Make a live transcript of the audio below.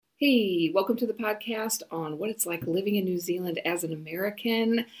Hey, welcome to the podcast on what it's like living in New Zealand as an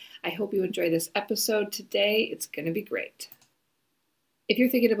American. I hope you enjoy this episode today. It's going to be great. If you're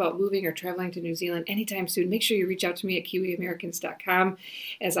thinking about moving or traveling to New Zealand anytime soon, make sure you reach out to me at kiwiamericans.com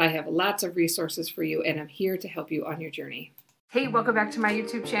as I have lots of resources for you and I'm here to help you on your journey. Hey, welcome back to my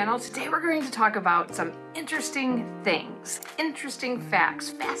YouTube channel. Today we're going to talk about some interesting things, interesting facts,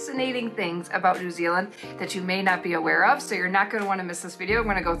 fascinating things about New Zealand that you may not be aware of. So you're not going to want to miss this video. I'm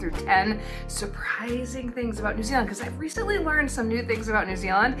going to go through 10 surprising things about New Zealand because I've recently learned some new things about New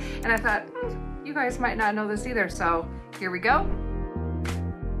Zealand and I thought, you guys might not know this either. So here we go.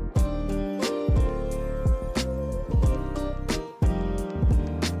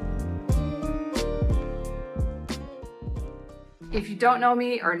 If you don't know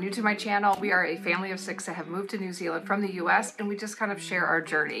me or are new to my channel, we are a family of 6 that have moved to New Zealand from the US and we just kind of share our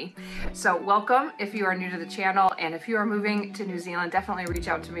journey. So welcome if you are new to the channel, and if you are moving to New Zealand, definitely reach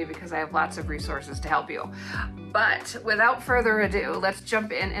out to me because I have lots of resources to help you. But without further ado, let's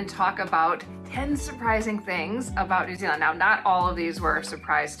jump in and talk about 10 surprising things about New Zealand. Now, not all of these were a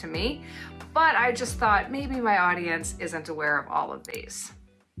surprise to me, but I just thought maybe my audience isn't aware of all of these.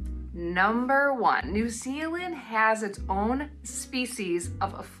 Number 1, New Zealand has its own species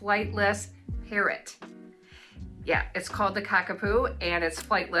of a flightless parrot. Yeah, it's called the kakapo and it's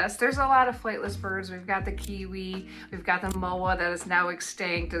flightless. There's a lot of flightless birds. We've got the kiwi, we've got the moa that is now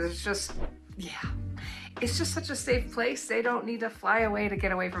extinct. It's just such a safe place. They don't need to fly away to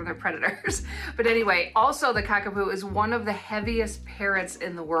get away from their predators. But anyway, also the kakapo is one of the heaviest parrots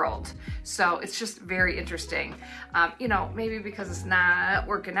in the world. So it's just very interesting. Maybe because it's not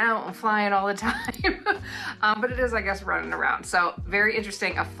working out and flying all the time, but it is, I guess, running around. So very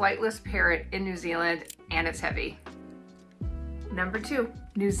interesting, a flightless parrot in New Zealand, and it's heavy. Number 2,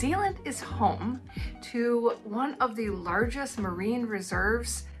 New Zealand is home to one of the largest marine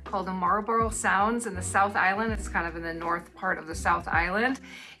reserves called the Marlborough Sounds in the South Island. It's kind of in the north part of the South Island.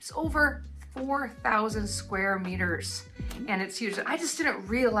 It's over 4,000 square meters and it's huge. I just didn't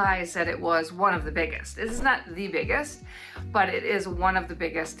realize that it was one of the biggest. It is not the biggest, but it is one of the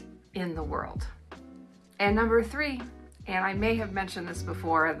biggest in the world. And number 3, and I may have mentioned this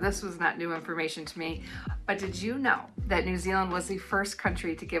before, this was not new information to me, but did you know that New Zealand was the first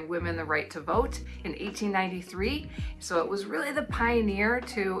country to give women the right to vote in 1893? So it was really the pioneer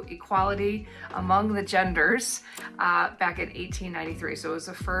to equality among the genders back in 1893. So it was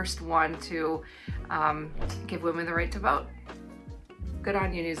the first one to give women the right to vote. Good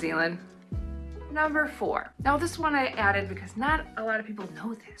on you, New Zealand. Number 4. Now this one I added because not a lot of people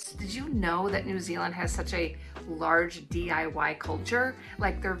know this. Did you know that New Zealand has such a large DIY culture?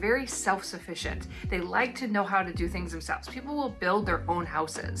 Like, they're very self-sufficient. They like to know how to do things themselves. People will build their own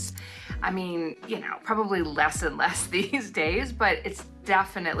houses. I mean, probably less and less these days, but it's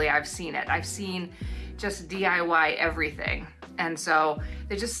definitely, I've seen it. I've seen just DIY everything. And so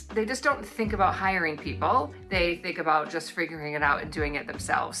they just don't think about hiring people. They think about just figuring it out and doing it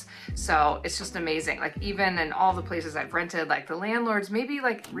themselves. So it's just amazing. Like, even in all the places I've rented, like the landlords maybe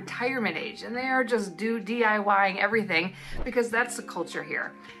like retirement age and they are just DIYing everything because that's the culture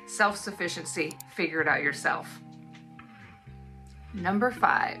here. Self-sufficiency, figure it out yourself. Number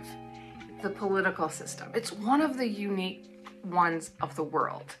 5, the political system. It's one of the unique ones of the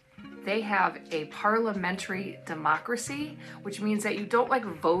world. They have a parliamentary democracy, which means that you don't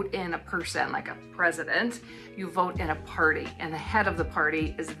vote in a person like a president, you vote in a party, and the head of the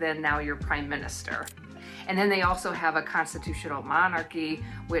party is then now your prime minister. And then they also have a constitutional monarchy,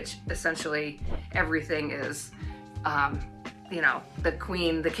 which essentially everything is, the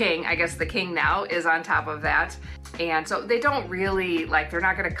queen, the king, I guess the king now is on top of that. And so they don't really, they're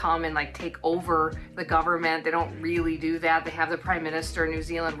not gonna come and take over the government. They don't really do that. They have the prime minister. New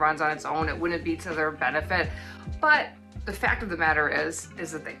Zealand runs on its own. It wouldn't be to their benefit. But the fact of the matter is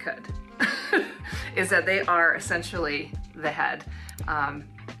that they could, is that they are essentially the head.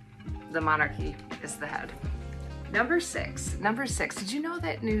 The monarchy is the head. Number 6, did you know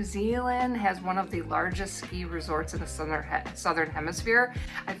that New Zealand has one of the largest ski resorts in the southern hemisphere?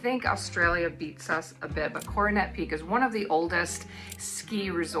 I think Australia beats us a bit, but Coronet Peak is one of the oldest ski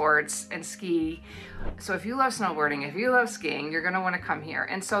resorts and ski. So if you love snowboarding, if you love skiing, you're gonna wanna come here.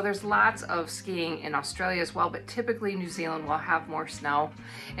 And so there's lots of skiing in Australia as well, but typically New Zealand will have more snow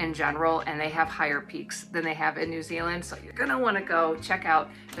in general, and they have higher peaks than they have in New Zealand. So you're gonna wanna go check out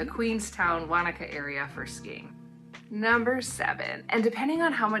the Queenstown, Wanaka area for skiing. Number 7, and depending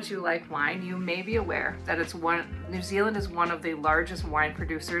on how much you like wine, you may be aware that New Zealand is one of the largest wine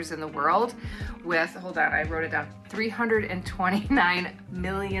producers in the world with, hold on, I wrote it down, 329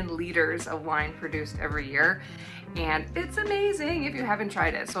 million liters of wine produced every year. And it's amazing if you haven't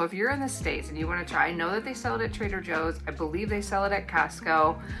tried it. So if you're in the States and you want to try, I know that they sell it at Trader Joe's. I believe they sell it at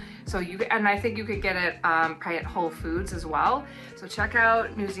Costco. So and I think you could get it probably at Whole Foods as well. So check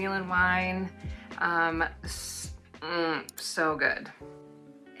out New Zealand wine. So good.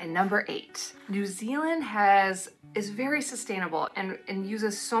 And number 8, New Zealand is very sustainable and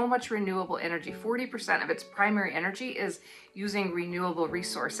uses so much renewable energy. 40% of its primary energy is using renewable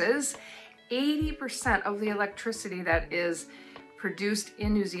resources. 80% of the electricity that is produced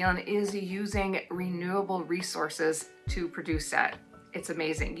in New Zealand is using renewable resources to produce that. It's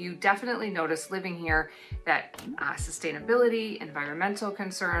amazing. You definitely notice living here that sustainability, environmental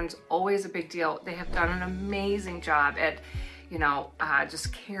concerns, always a big deal. They have done an amazing job at,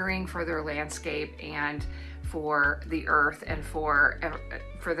 just caring for their landscape and for the earth and for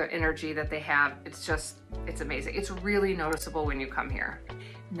the energy that they have. It's amazing. It's really noticeable when you come here.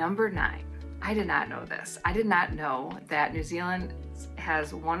 Number 9. I did not know this. I did not know that New Zealand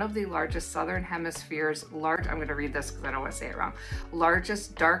has one of the largest Southern Hemisphere's I'm going to read this because I don't want to say it wrong,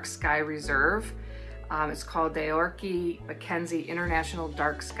 largest dark sky reserve. It's called the Aotearoa Mackenzie International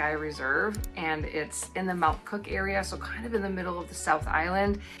Dark Sky Reserve, and it's in the Mount Cook area, so kind of in the middle of the South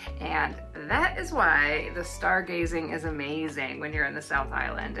Island. And that is why the stargazing is amazing when you're in the South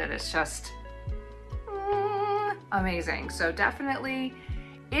Island, and it's just amazing. So definitely,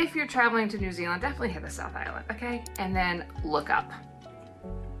 if you're traveling to New Zealand, definitely hit the South Island, okay? And then look up.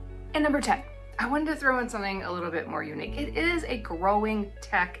 And number 10, I wanted to throw in something a little bit more unique. It is a growing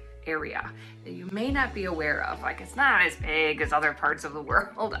tech area that you may not be aware of. Like, it's not as big as other parts of the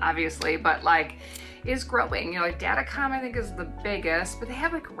world, obviously, but like is growing. Like Datacom, I think, is the biggest, but they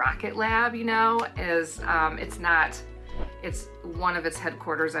have like Rocket Lab, it's one of its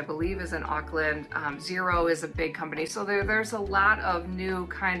headquarters, I believe, is in Auckland. Xero is a big company. So there's a lot of new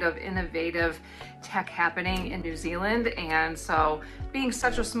kind of innovative tech happening in New Zealand. And so being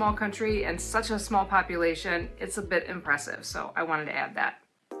such a small country and such a small population, it's a bit impressive. So I wanted to add that.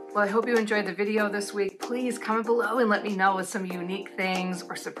 Well, I hope you enjoyed the video this week. Please comment below and let me know with some unique things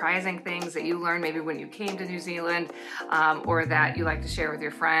or surprising things that you learned maybe when you came to New Zealand, or that you like to share with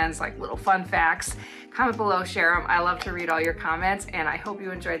your friends, like little fun facts. Comment below, share them. I love to read all your comments, and I hope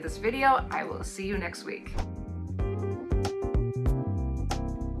you enjoyed this video. I will see you next week.